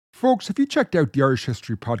Folks, have you checked out the Irish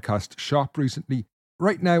History Podcast shop recently?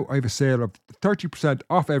 Right now, I have a sale of 30%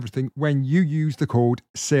 off everything when you use the code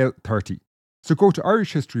SALE30. So go to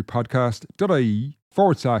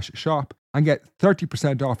irishhistorypodcast.ie/shop and get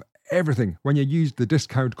 30% off everything when you use the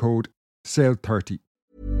discount code SALE30.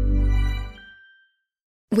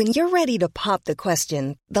 When you're ready to pop the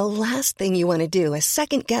question, the last thing you want to do is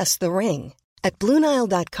second-guess the ring. At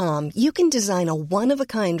BlueNile.com, you can design a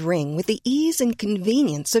one-of-a-kind ring with the ease and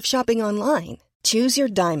convenience of shopping online. Choose your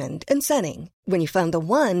diamond and setting. When you find the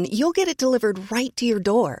one, you'll get it delivered right to your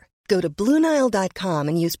door. Go to BlueNile.com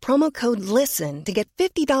and use promo code LISTEN to get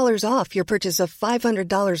 $50 off your purchase of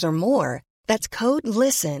 $500 or more. That's code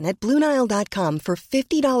LISTEN at BlueNile.com for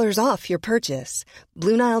 $50 off your purchase.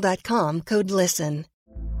 BlueNile.com, code LISTEN.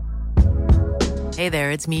 Hey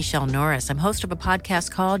there, it's Michelle Norris. I'm host of a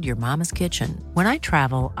podcast called Your Mama's Kitchen. When I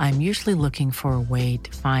travel, I'm usually looking for a way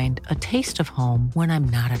to find a taste of home when I'm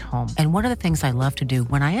not at home. And one of the things I love to do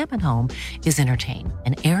when I am at home is entertain.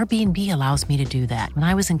 And Airbnb allows me to do that. When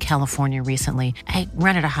I was in California recently, I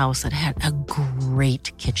rented a house that had a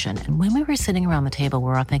great kitchen. And when we were sitting around the table, we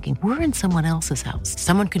were all thinking, we're in someone else's house.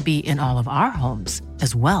 Someone could be in all of our homes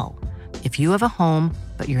as well. If you have a home,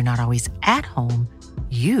 but you're not always at home,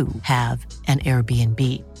 you have an Airbnb.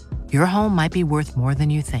 Your home might be worth more than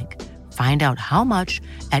you think. Find out how much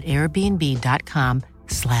at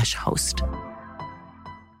airbnb.com/host.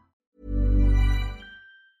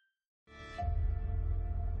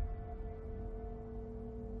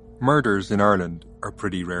 Murders in Ireland are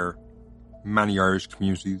pretty rare. Many Irish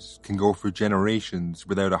communities can go for generations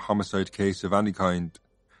without a homicide case of any kind.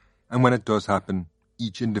 And when it does happen,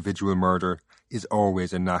 each individual murder is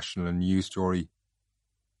always a national news story.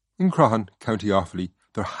 In Croghan, County Offaly,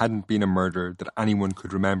 there hadn't been a murder that anyone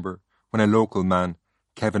could remember when a local man,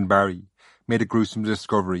 Kevin Barry, made a gruesome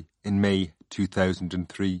discovery in May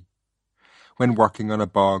 2003. When working on a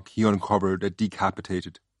bog, he uncovered a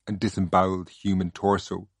decapitated and disemboweled human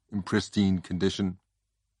torso in pristine condition.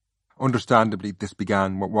 Understandably, this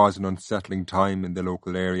began what was an unsettling time in the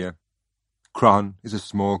local area. Croghan is a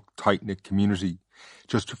small, tight-knit community,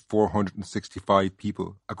 just 465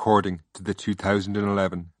 people, according to the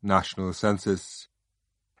 2011 National Census.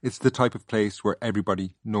 It's the type of place where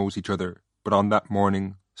everybody knows each other, but on that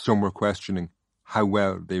morning, some were questioning how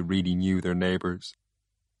well they really knew their neighbours.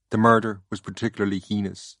 The murder was particularly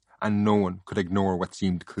heinous, and no one could ignore what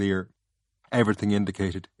seemed clear. Everything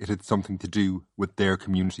indicated it had something to do with their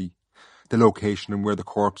community. The location and where the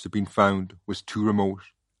corpse had been found was too remote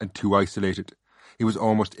and too isolated. It was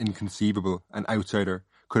almost inconceivable an outsider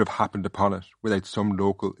could have happened upon it without some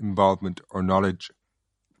local involvement or knowledge.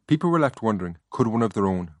 People were left wondering, could one of their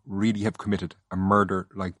own really have committed a murder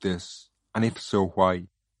like this? And if so, why?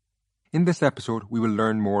 In this episode, we will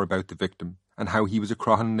learn more about the victim and how he was a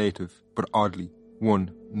Croghan native, but oddly,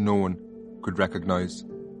 one no one could recognise.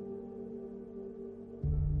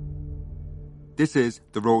 This is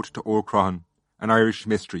The Road to Old Croghan, an Irish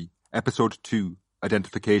mystery, Episode 2,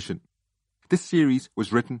 Identification. This series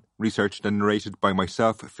was written, researched and narrated by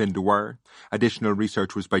myself, Finn Dwyer. Additional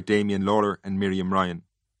research was by Damien Lawler and Miriam Ryan.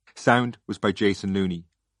 Sound was by Jason Looney.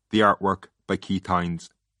 The artwork by Keith Hines.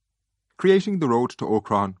 Creating The Road to Old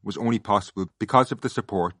Croghan was only possible because of the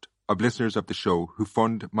support of listeners of the show who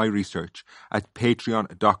fund my research at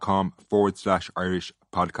patreon.com/Irish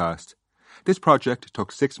podcast. This project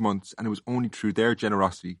took 6 months and it was only through their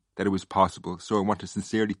generosity that it was possible, so I want to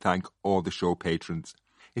sincerely thank all the show patrons.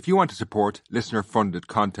 If you want to support listener-funded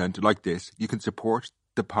content like this, you can support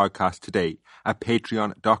the podcast today at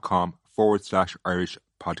patreon.com/Irish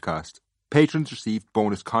podcast. Patrons receive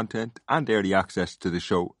bonus content and early access to the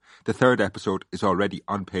show. The 3rd episode is already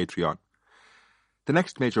on Patreon. The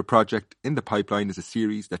next major project in the pipeline is a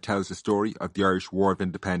series that tells the story of the Irish War of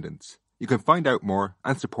Independence. You can find out more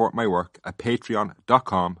and support my work at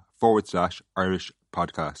patreon.com/Irish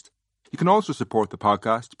podcast. You can also support the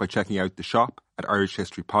podcast by checking out the shop at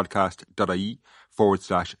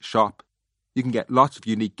irishhistorypodcast.ie/shop. You can get lots of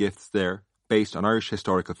unique gifts there based on Irish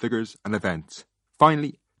historical figures and events.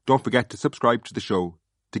 Finally, don't forget to subscribe to the show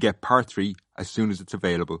to get part 3 as soon as it's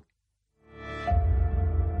available.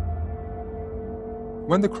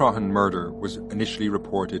 When the Croghan murder was initially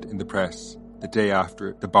reported in the press the day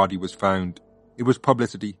after the body was found, it was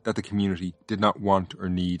publicity that the community did not want or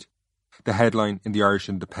need. The headline in the Irish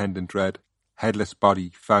Independent read, "Headless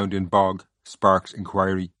body found in bog sparks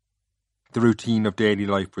inquiry." The routine of daily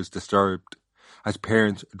life was disturbed. As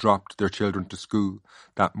parents dropped their children to school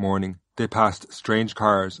that morning, they passed strange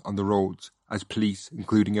cars on the roads as police,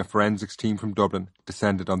 including a forensics team from Dublin,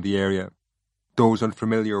 descended on the area. Those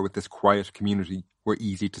unfamiliar with this quiet community were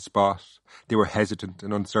easy to spot. They were hesitant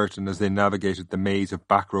and uncertain as they navigated the maze of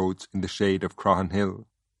back roads in the shade of Croghan Hill.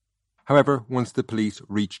 However, once the police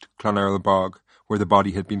reached Clonarl Bog, where the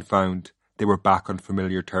body had been found, they were back on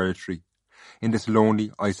familiar territory. In this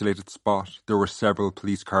lonely, isolated spot, there were several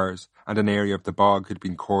police cars, and an area of the bog had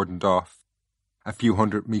been cordoned off. A few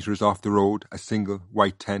 100 metres off the road, a single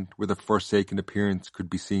white tent with a forsaken appearance could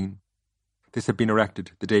be seen. This had been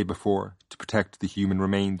erected the day before to protect the human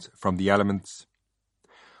remains from the elements.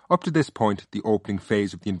 Up to this point, the opening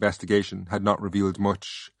phase of the investigation had not revealed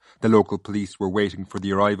much. The local police were waiting for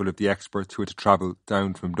the arrival of the experts who had to travel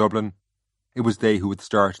down from Dublin. It was they who would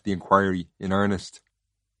start the inquiry in earnest.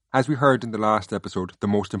 As we heard in the last episode, the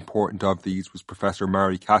most important of these was Professor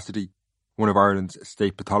Mary Cassidy, one of Ireland's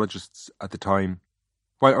state pathologists at the time.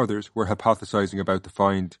 While others were hypothesising about the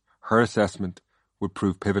find, her assessment would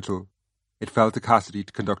prove pivotal. It fell to Cassidy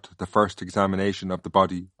to conduct the first examination of the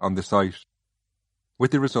body on the site.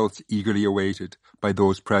 With the results eagerly awaited by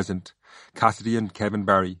those present, Cassidy and Kevin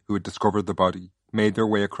Barry, who had discovered the body, made their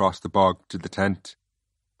way across the bog to the tent.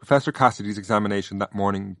 Professor Cassidy's examination that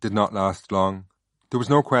morning did not last long. There was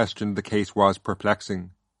no question the case was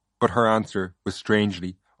perplexing, but her answer was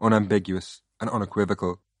strangely unambiguous and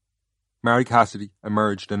unequivocal. Mary Cassidy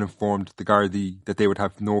emerged and informed the Gardaí that they would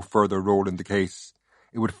have no further role in the case.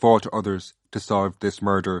 It would fall to others to solve this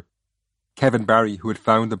murder. Kevin Barry, who had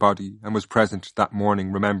found the body and was present that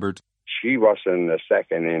morning, remembered. She wasn't a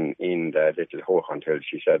second in the little hole until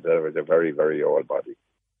she said that it was a very, very old body.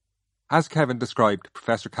 As Kevin described,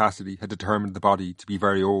 Professor Cassidy had determined the body to be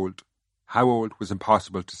very old. How old was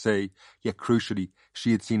impossible to say, yet crucially,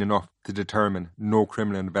 she had seen enough to determine no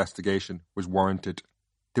criminal investigation was warranted.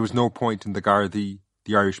 There was no point in the Gardaí,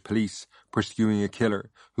 the Irish police, pursuing a killer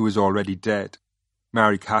who was already dead.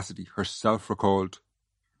 Mary Cassidy herself recalled.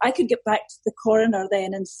 I could get back to the coroner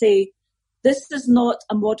then and say, this is not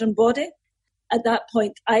a modern body. At that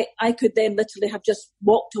point, I could then literally have just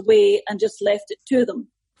walked away and just left it to them.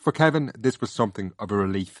 For Kevin, this was something of a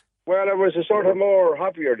relief. Well, I was sort of more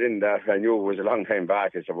happier than that. I knew it was a long time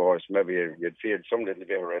back, I suppose. Maybe you'd feel some little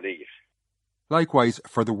bit of relief. Likewise,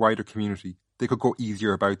 for the wider community, they could go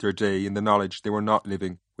easier about their day in the knowledge they were not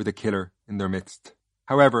living with a killer in their midst.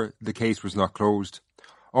 However, the case was not closed.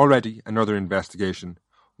 Already another investigation,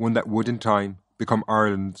 one that would in time become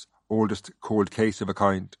Ireland's oldest cold case of a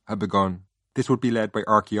kind, had begun. This would be led by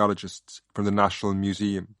archaeologists from the National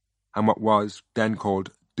Museum and what was then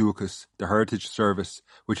called DUCAS, the Heritage Service,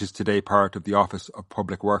 which is today part of the Office of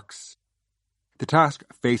Public Works. The task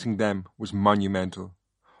facing them was monumental.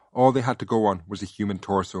 All they had to go on was a human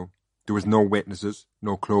torso. There was no witnesses,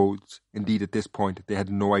 no clothes. Indeed, at this point, they had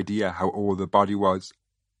no idea how old the body was.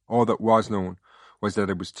 All that was known was that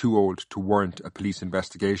it was too old to warrant a police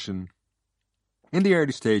investigation. In the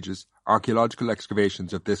early stages, archaeological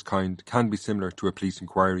excavations of this kind can be similar to a police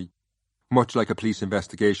inquiry. Much like a police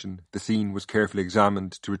investigation, the scene was carefully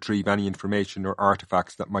examined to retrieve any information or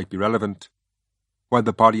artefacts that might be relevant. While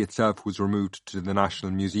the body itself was removed to the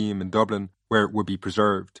National Museum in Dublin, where it would be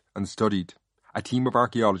preserved and studied, a team of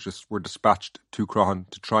archaeologists were dispatched to Croghan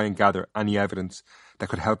to try and gather any evidence that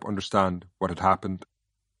could help understand what had happened.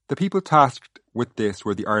 The people tasked with this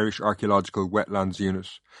were the Irish Archaeological Wetlands Unit,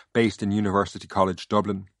 based in University College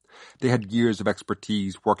Dublin. They had years of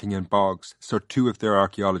expertise working in bogs, so two of their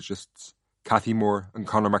archaeologists, Cathy Moore and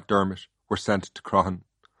Conor McDermott, were sent to Croghan.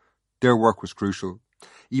 Their work was crucial.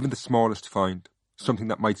 Even the smallest find, something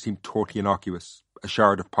that might seem totally innocuous, a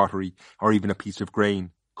shard of pottery or even a piece of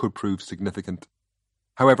grain, could prove significant.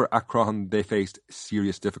 However, at Croghan they faced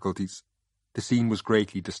serious difficulties. The scene was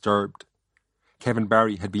greatly disturbed. Kevin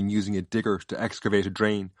Barry had been using a digger to excavate a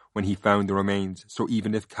drain when he found the remains, so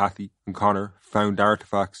even if Cathy and Conor found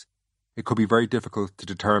artefacts, it could be very difficult to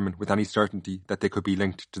determine with any certainty that they could be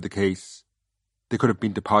linked to the case. They could have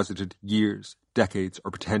been deposited years, decades, or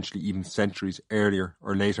potentially even centuries earlier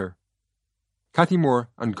or later. Cathy Moore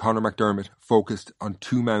and Conor McDermott focused on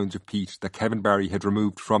 2 mounds of peat that Kevin Barry had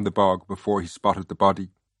removed from the bog before he spotted the body.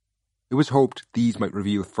 It was hoped these might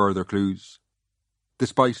reveal further clues.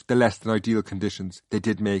 Despite the less than ideal conditions, they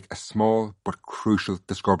did make a small but crucial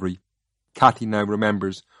discovery. Cathy now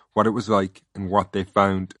remembers what it was like and what they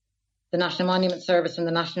found. The National Monument Service from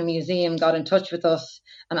the National Museum got in touch with us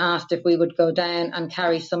and asked if we would go down and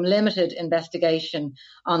carry some limited investigation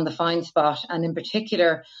on the find spot, and in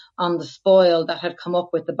particular on the spoil that had come up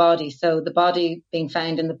with the body. So the body being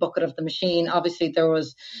found in the bucket of the machine, obviously there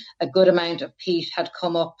was a good amount of peat had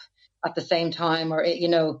come up at the same time, or,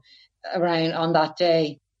 around on that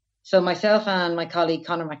day. So myself and my colleague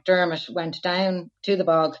Conor McDermott went down to the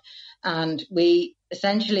bog, and we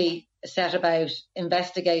essentially set about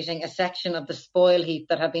investigating a section of the spoil heap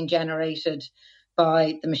that had been generated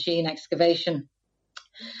by the machine excavation.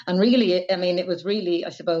 And really, I mean, it was really, I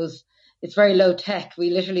suppose, it's very low tech.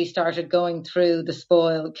 We literally started going through the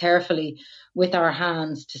spoil carefully with our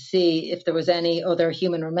hands to see if there was any other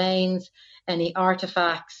human remains, any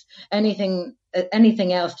artifacts, anything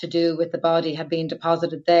else to do with the body had been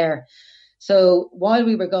deposited there. So while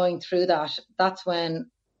we were going through that, that's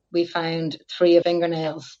when we found 3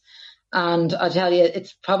 fingernails. And I'll tell you,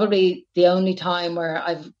 it's probably the only time where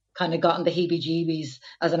I've kind of gotten the heebie-jeebies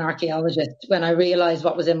as an archaeologist when I realised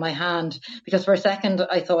what was in my hand. Because for a second,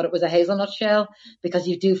 I thought it was a hazelnut shell, because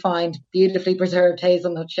you do find beautifully preserved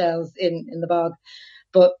hazelnut shells in the bog.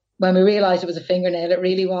 But when we realised it was a fingernail, it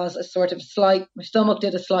really was a sort of my stomach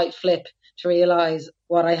did a slight flip to realise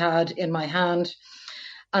what I had in my hand.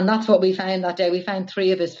 And that's what we found that day. We found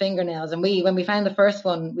 3 of his fingernails. And when we found the first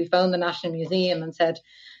one, we phoned the National Museum and said,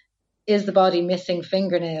 is the body missing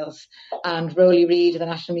fingernails? And Rowley Reid of the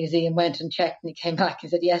National Museum went and checked, and he came back and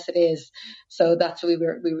said, yes, it is. So that's what we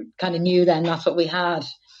were kind of knew then that's what we had.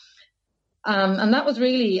 And that was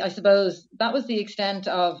really, I suppose, that was the extent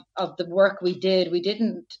of the work we did. We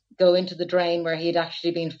didn't go into the drain where he had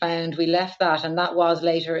actually been found. We left that, and that was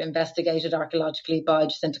later investigated archaeologically by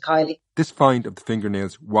Jacinta Kiley. This find of the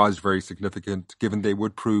fingernails was very significant, given they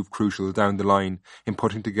would prove crucial down the line in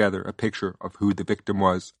putting together a picture of who the victim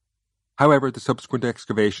was. However, the subsequent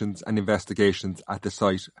excavations and investigations at the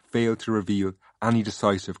site failed to reveal any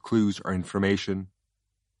decisive clues or information.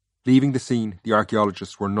 Leaving the scene, the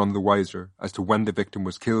archaeologists were none the wiser as to when the victim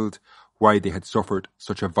was killed, why they had suffered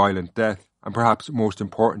such a violent death, and perhaps most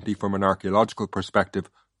importantly from an archaeological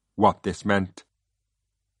perspective, what this meant.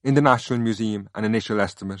 In the National Museum, an initial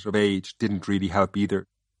estimate of age didn't really help either.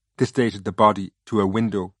 This dated the body to a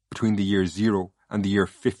window between the year 0 and the year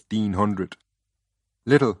 1500.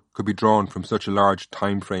 Little could be drawn from such a large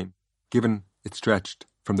time frame, given it stretched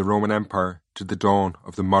from the Roman Empire to the dawn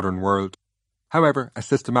of the modern world. However, a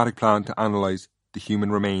systematic plan to analyse the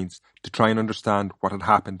human remains to try and understand what had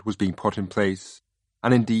happened was being put in place,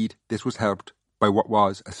 and indeed this was helped by what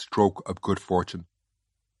was a stroke of good fortune.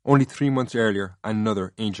 Only 3 months earlier,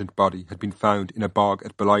 another ancient body had been found in a bog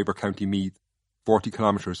at Ballivor, County Meath, 40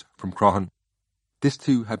 kilometres from Croghan. This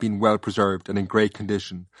too had been well preserved and in great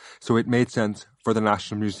condition, so it made sense for the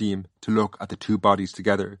National Museum to look at the 2 bodies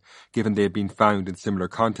together, given they had been found in similar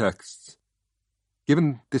contexts.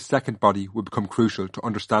 Given this second body would become crucial to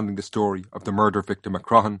understanding the story of the murder victim at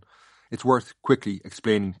Croghan, it's worth quickly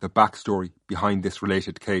explaining the backstory behind this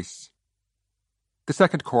related case. The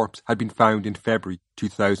second corpse had been found in February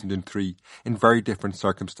 2003 in very different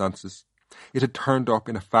circumstances. It had turned up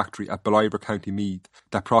in a factory at Ballivor, County Meath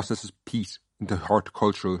that processes peat into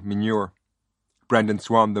horticultural manure. Brendan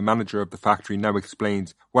Swan, the manager of the factory, now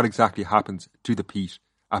explains what exactly happens to the peat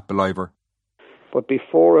at Ballivor. But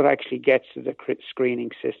before it actually gets to the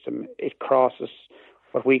screening system, it crosses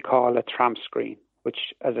what we call a tramp screen,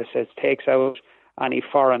 which, as I said, takes out any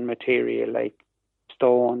foreign material like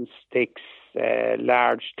stones, sticks,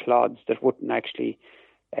 large clods that wouldn't actually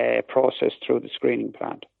process through the screening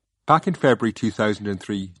plant. Back in February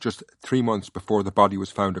 2003, just 3 months before the body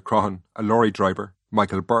was found at Croghan, a lorry driver,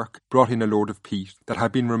 Michael Burke, brought in a load of peat that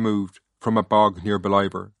had been removed from a bog near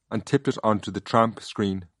Ballivor and tipped it onto the tramp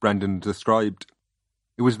screen Brendan described.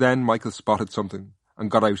 It was then Michael spotted something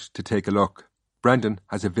and got out to take a look. Brendan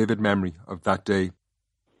has a vivid memory of that day.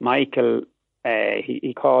 Michael,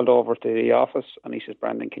 he called over to the office and he says,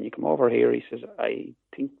 Brendan, can you come over here? He says, I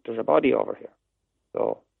think there's a body over here.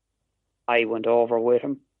 So I went over with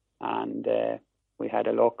him and we had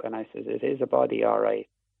a look and I said, it is a body, all right.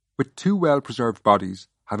 With 2 well-preserved bodies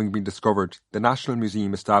having been discovered, the National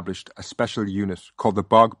Museum established a special unit called the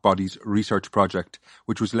Bog Bodies Research Project,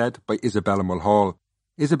 which was led by Isabella Mulhall.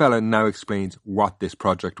 Isabella now explains what this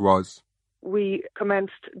project was. We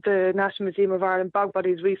commenced the National Museum of Ireland Bog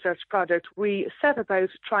Bodies Research Project. We set about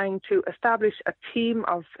trying to establish a team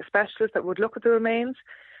of specialists that would look at the remains,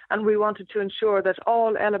 and we wanted to ensure that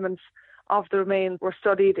all elements of the remains were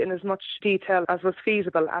studied in as much detail as was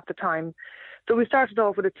feasible at the time. So we started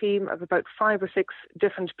off with a team of about 5 or 6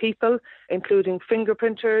 different people, including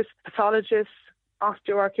fingerprinters, pathologists,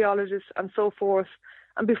 osteoarchaeologists, and so forth.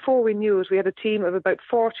 And before we knew it, we had a team of about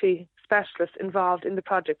 40 specialists involved in the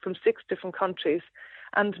project from 6 different countries.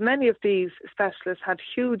 And many of these specialists had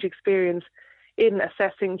huge experience in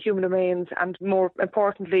assessing human remains and, more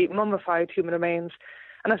importantly, mummified human remains.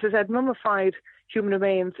 And as I said, mummified human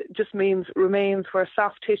remains just means remains where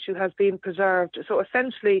soft tissue has been preserved. So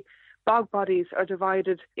essentially, bog bodies are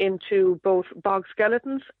divided into both bog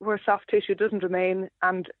skeletons, where soft tissue doesn't remain,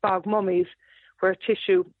 and bog mummies, where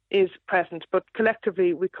tissue is present, but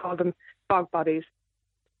collectively we call them bog bodies.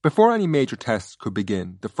 Before any major tests could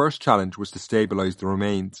begin, the first challenge was to stabilise the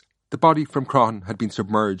remains. The body from Croghan had been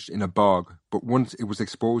submerged in a bog, but once it was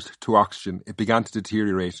exposed to oxygen, it began to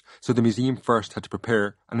deteriorate, so the museum first had to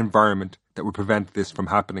prepare an environment that would prevent this from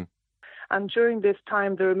happening. And during this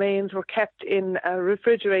time, the remains were kept in a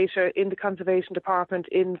refrigerator in the conservation department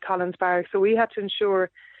in Collins Barracks. So we had to ensure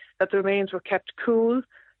that the remains were kept cool,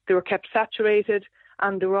 they were kept saturated,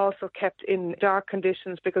 and they were also kept in dark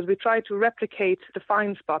conditions because we tried to replicate the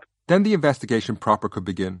find spot. Then the investigation proper could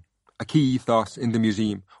begin. A key ethos in the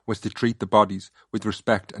museum was to treat the bodies with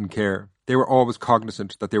respect and care. They were always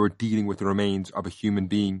cognizant that they were dealing with the remains of a human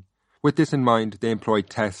being. With this in mind, they employed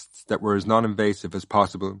tests that were as non-invasive as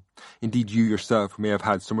possible. Indeed, you yourself may have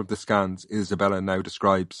had some of the scans Isabella now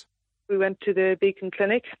describes. We went to the Beacon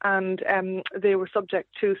Clinic and they were subject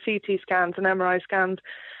to CT scans and MRI scans.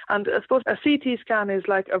 And I suppose a CT scan is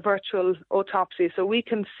like a virtual autopsy, so we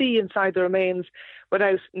can see inside the remains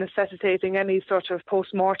without necessitating any sort of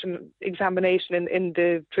post-mortem examination in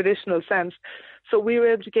the traditional sense. So we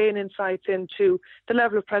were able to gain insights into the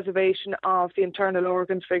level of preservation of the internal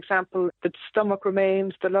organs. For example, the stomach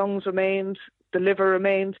remained, the lungs remained, the liver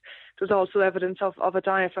remained. There was also evidence of a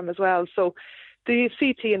diaphragm as well. So the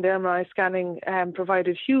CT and the MRI scanning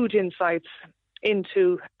provided huge insights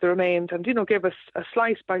into the remains and, gave us a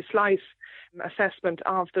slice-by-slice assessment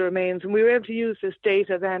of the remains. And we were able to use this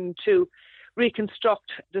data then to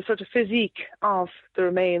reconstruct the sort of physique of the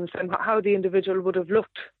remains and how the individual would have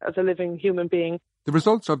looked as a living human being. The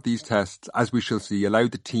results of these tests, as we shall see,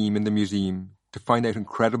 allowed the team in the museum to find out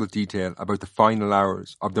incredible detail about the final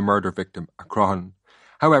hours of the murder victim at Croghan.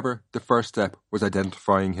 However, the first step was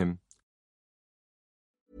identifying him.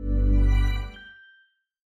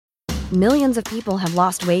 Millions of people have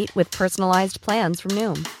lost weight with personalized plans from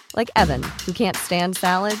Noom. Like Evan, who can't stand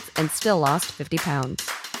salads and still lost 50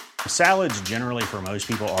 pounds. Salads generally for most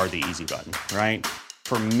people are the easy button, right?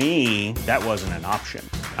 For me, that wasn't an option.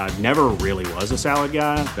 I never really was a salad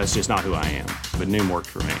guy. That's just not who I am. But Noom worked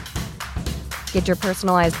for me. Get your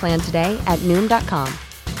personalized plan today at Noom.com.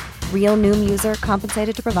 Real Noom user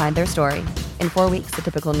compensated to provide their story. In 4 weeks, the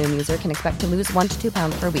typical Noom user can expect to lose 1 to 2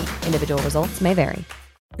 pounds per week. Individual results may vary.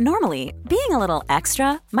 Normally, being a little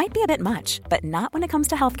extra might be a bit much, but not when it comes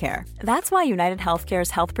to healthcare. That's why United Healthcare's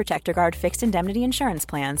Health Protector Guard fixed indemnity insurance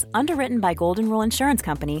plans, underwritten by Golden Rule Insurance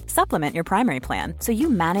Company, supplement your primary plan so you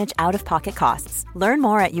manage out-of-pocket costs. Learn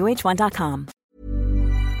more at uh1.com.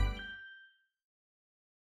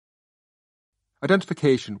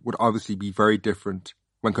 Identification would obviously be very different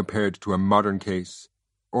when compared to a modern case.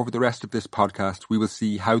 Over the rest of this podcast, we will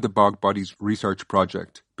see how the Bog Bodies Research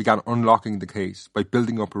Project began unlocking the case by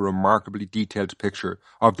building up a remarkably detailed picture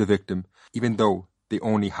of the victim, even though they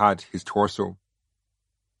only had his torso.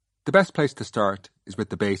 The best place to start is with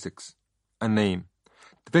the basics. A name.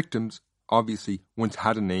 The victims obviously once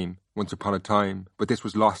had a name once upon a time, but this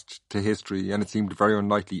was lost to history and it seemed very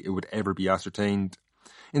unlikely it would ever be ascertained.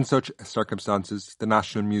 In such circumstances, the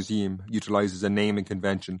National Museum utilises a naming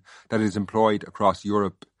convention that is employed across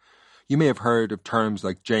Europe. You may have heard of terms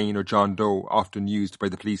like Jane or John Doe, often used by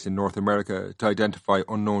the police in North America to identify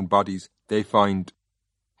unknown bodies they find.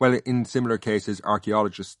 Well, in similar cases,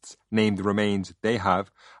 archaeologists name the remains they have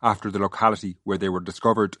after the locality where they were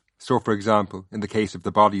discovered. So, for example, in the case of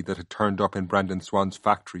the body that had turned up in Brendan Swan's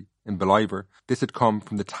factory in Ballivor, this had come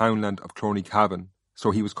from the townland of Cloneycavan,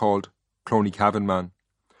 so he was called Cloneycavan Man.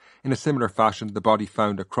 In a similar fashion, the body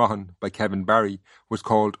found at Croghan by Kevin Barry was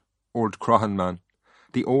called Old Croghan Man.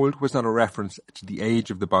 The old was not a reference to the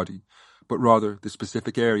age of the body, but rather the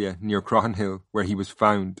specific area near Croghan Hill where he was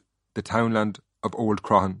found, the townland of Old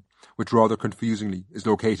Croghan, which rather confusingly is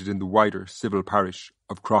located in the wider civil parish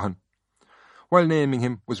of Croghan. While naming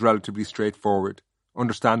him was relatively straightforward,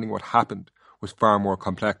 understanding what happened was far more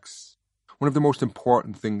complex. One of the most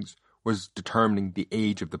important things was determining the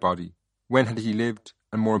age of the body. When had he lived?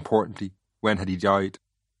 And more importantly, when had he died?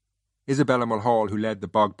 Isabella Mulhall, who led the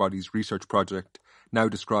Bog Bodies Research Project, now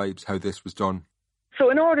describes how this was done. So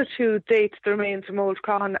in order to date the remains from Old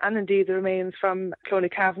Croghan and indeed the remains from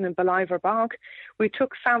Cloneycavan and Ballivor Bog, we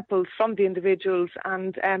took samples from the individuals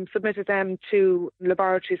and submitted them to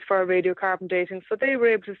laboratories for radiocarbon dating. So they were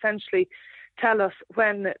able to essentially tell us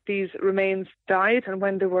when these remains died and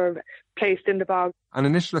when they were placed in the bog. An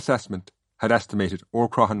initial assessment had estimated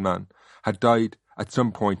Old Croghan Man had died at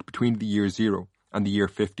some point between the year 0 and the year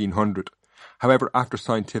 1500. However, after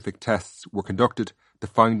scientific tests were conducted, the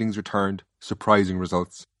findings returned surprising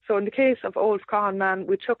results. So in the case of Old Croghan Man,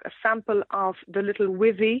 we took a sample of the little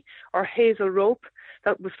withy or hazel rope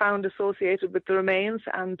that was found associated with the remains,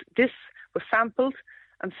 and this was sampled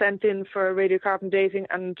and sent in for radiocarbon dating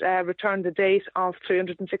and returned the date of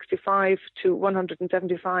 365 to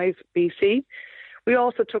 175 BC. We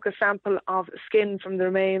also took a sample of skin from the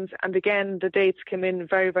remains, and again the dates came in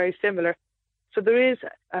very, very similar. So there is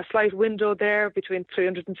a slight window there between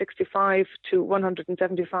 365 to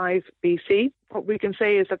 175 BC. What we can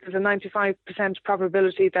say is that there's a 95%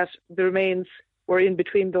 probability that the remains were in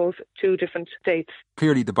between those two different dates.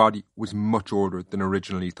 Clearly the body was much older than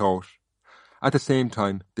originally thought. At the same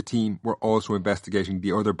time, the team were also investigating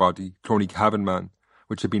the other body, Cloney Cavanman,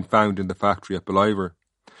 which had been found in the factory at Ballivor.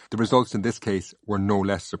 The results in this case were no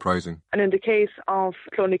less surprising. And in the case of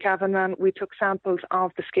Cloney Cavanman, we took samples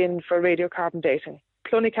of the skin for radiocarbon dating.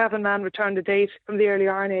 Cloney Cavanman returned a date from the early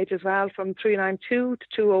Iron Age as well, from 392 to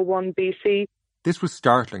 201 BC. This was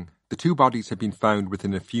startling. The two bodies had been found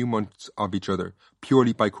within a few months of each other,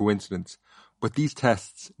 purely by coincidence, but these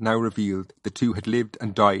tests now revealed the two had lived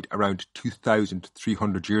and died around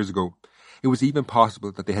 2,300 years ago. It was even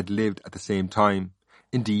possible that they had lived at the same time.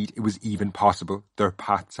 Indeed, it was even possible their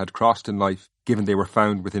paths had crossed in life, given they were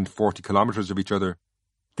found within 40 kilometres of each other.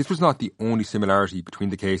 This was not the only similarity between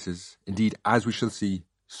the cases. Indeed, as we shall see,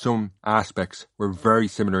 some aspects were very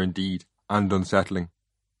similar indeed, and unsettling.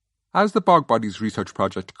 As the Bog Bodies Research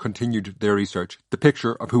Project continued their research, the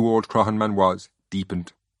picture of who Old Croghanman was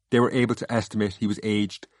deepened. They were able to estimate he was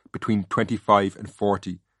aged between 25 and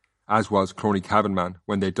 40, as was Cloney Cavanman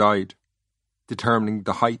when they died. Determining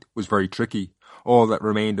the height was very tricky. All that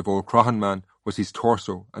remained of Old Croghanman was his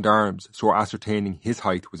torso and arms, so ascertaining his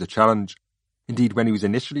height was a challenge. Indeed, when he was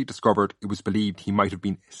initially discovered, it was believed he might have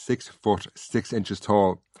been 6 foot 6 inches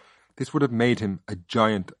tall. This would have made him a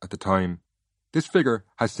giant at the time. This figure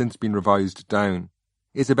has since been revised down.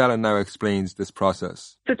 Isabella now explains this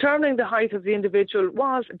process. Determining the height of the individual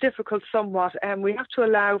was difficult somewhat, and we have to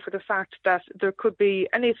allow for the fact that there could be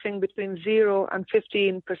anything between 0 and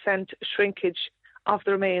 15% shrinkage of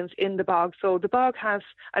the remains in the bog. So the bog has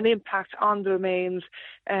an impact on the remains.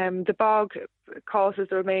 The bog causes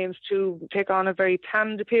the remains to take on a very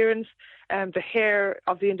tanned appearance. The hair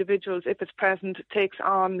of the individuals, if it's present, takes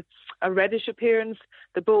on a reddish appearance.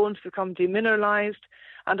 The bones become demineralized.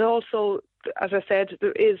 And also, as I said,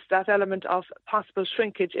 there is that element of possible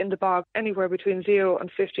shrinkage in the bog, anywhere between 0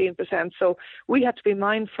 and 15%. So we had to be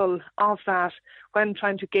mindful of that when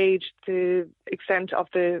trying to gauge the extent of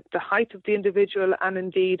the height of the individual and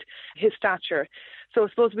indeed his stature. So I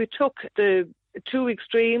suppose we took the two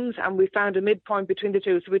extremes and we found a midpoint between the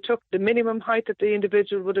two. So we took the minimum height that the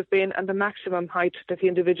individual would have been and the maximum height that the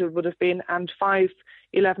individual would have been, and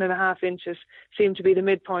 11.5 inches seemed to be the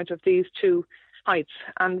midpoint of these two heights.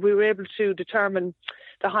 And we were able to determine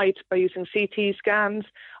the height by using CT scans,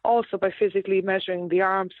 also by physically measuring the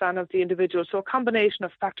arm span of the individual. So a combination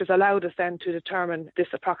of factors allowed us then to determine this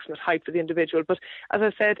approximate height for the individual. But as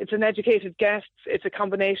I said, it's an educated guess. It's a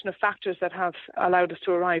combination of factors that have allowed us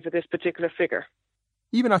to arrive at this particular figure.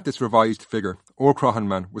 Even at this revised figure, Old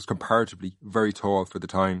Croghanman was comparatively very tall for the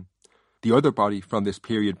time. The other body from this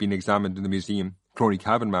period being examined in the museum, Cloney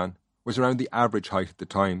Cavanman, was around the average height at the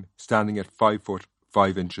time, standing at 5 foot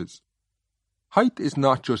 5 inches. Height is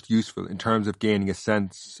not just useful in terms of gaining a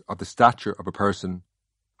sense of the stature of a person.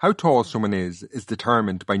 How tall someone is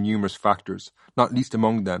determined by numerous factors, not least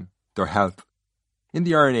among them their health. In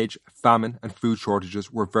the Iron Age, famine and food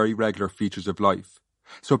shortages were very regular features of life.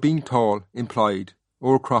 So being tall implied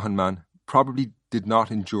Old Croghanman probably did not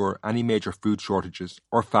endure any major food shortages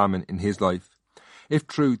or famine in his life. If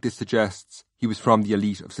true, this suggests he was from the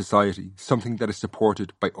elite of society, something that is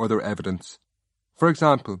supported by other evidence. For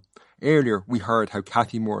example, earlier we heard how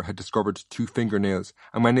Cathy Moore had discovered 2 fingernails,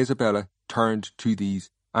 and when Isabella turned to these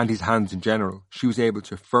and his hands in general, she was able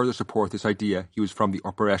to further support this idea he was from the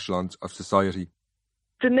upper echelons of society.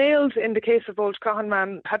 The nails in the case of Old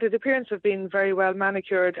Croghanman had the appearance of being very well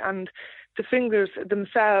manicured, and the fingers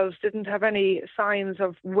themselves didn't have any signs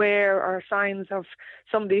of wear or signs of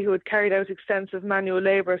somebody who had carried out extensive manual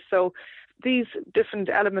labour. So these different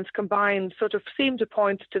elements combined sort of seem to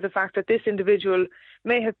point to the fact that this individual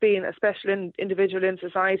may have been a special individual in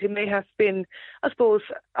society, may have been, I suppose,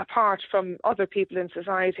 apart from other people in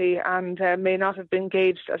society, and may not have been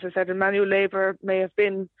engaged, as I said, in manual labour, may have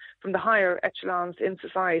been from the higher echelons in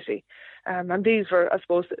society. And these were, I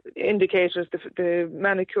suppose, indicators, the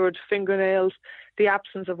manicured fingernails, the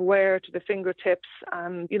absence of wear to the fingertips,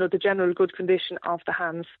 and, the general good condition of the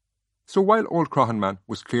hands. So while Old Croghanman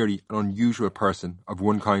was clearly an unusual person of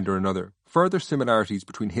one kind or another, further similarities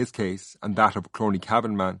between his case and that of Cloney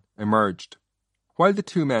Cavanman emerged. While the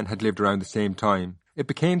two men had lived around the same time, it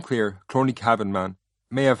became clear Cloney Cavanman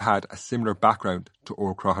may have had a similar background to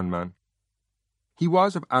Ol Croghan Man. He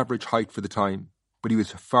was of average height for the time, but he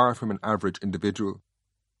was far from an average individual.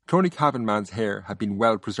 Clonycavan Man's hair had been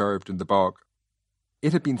well preserved in the bog.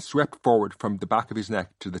 It had been swept forward from the back of his neck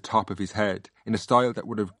to the top of his head in a style that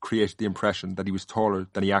would have created the impression that he was taller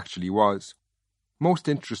than he actually was. Most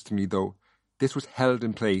interestingly, though, this was held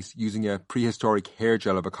in place using a prehistoric hair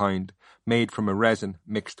gel of a kind made from a resin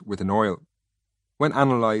mixed with an oil. When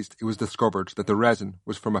analysed, it was discovered that the resin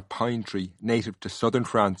was from a pine tree native to southern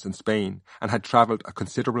France and Spain and had travelled a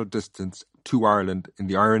considerable distance to Ireland in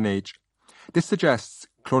the Iron Age. This suggests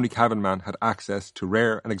Clonycavan Man had access to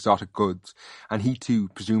rare and exotic goods, and he too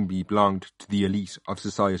presumably belonged to the elite of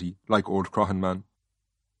society like Ol Croghan Man.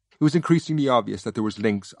 It was increasingly obvious that there was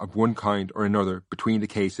links of one kind or another between the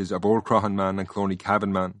cases of Ol Croghan Man and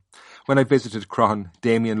Clonycavan Man. When I visited Croghan,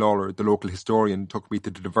 Damien Lawler, the local historian, took me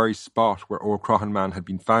to the very spot where Ol Croghan Man had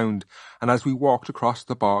been found, and as we walked across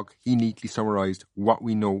the bog, he neatly summarised what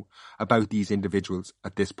we know about these individuals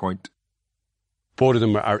at this point. Both of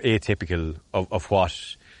them are atypical of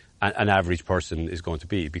what an average person is going to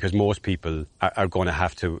be, because most people are going to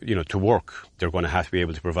have to, to work. They're going to have to be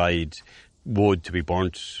able to provide wood to be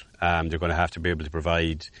burnt. They're going to have to be able to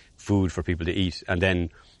provide food for people to eat. And then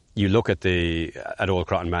you look at Ol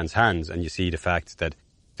Croghan Man's hands and you see the fact that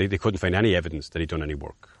they couldn't find any evidence that he'd done any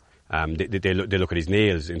work. They look at his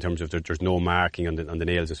nails in terms of there's no marking on the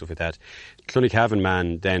nails and stuff like that. Clonycavan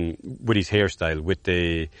Man then, with his hairstyle, with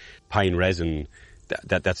the pine resin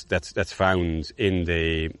that's found in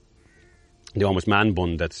the almost man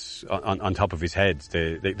bun that's on top of his head,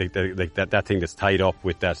 that thing that's tied up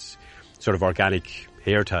with that sort of organic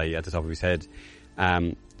hair tie at the top of his head.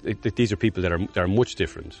 These are people that are much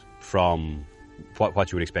different from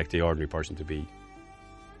what you would expect the ordinary person to be.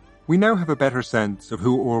 We now have a better sense of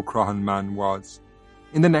who Ol Croghan Man was.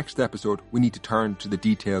 In the next episode, we need to turn to the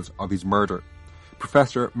details of his murder.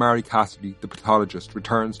 Professor Mary Cassidy, the pathologist,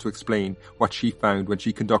 returns to explain what she found when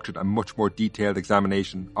she conducted a much more detailed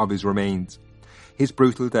examination of his remains. His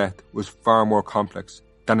brutal death was far more complex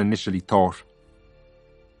than initially thought.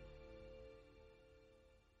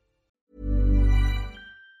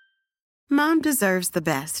 Mom deserves the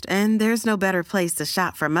best, and there's no better place to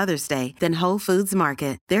shop for Mother's Day than Whole Foods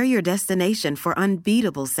Market. They're your destination for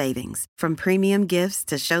unbeatable savings, from premium gifts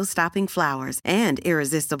to show-stopping flowers and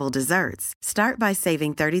irresistible desserts. Start by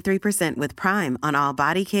saving 33% with Prime on all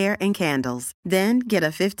body care and candles. Then get a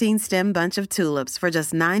 15-stem bunch of tulips for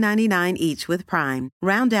just $9.99 each with Prime.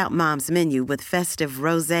 Round out Mom's menu with festive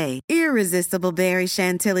rosé, irresistible berry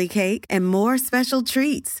chantilly cake, and more special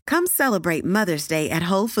treats. Come celebrate Mother's Day at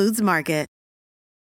Whole Foods Market.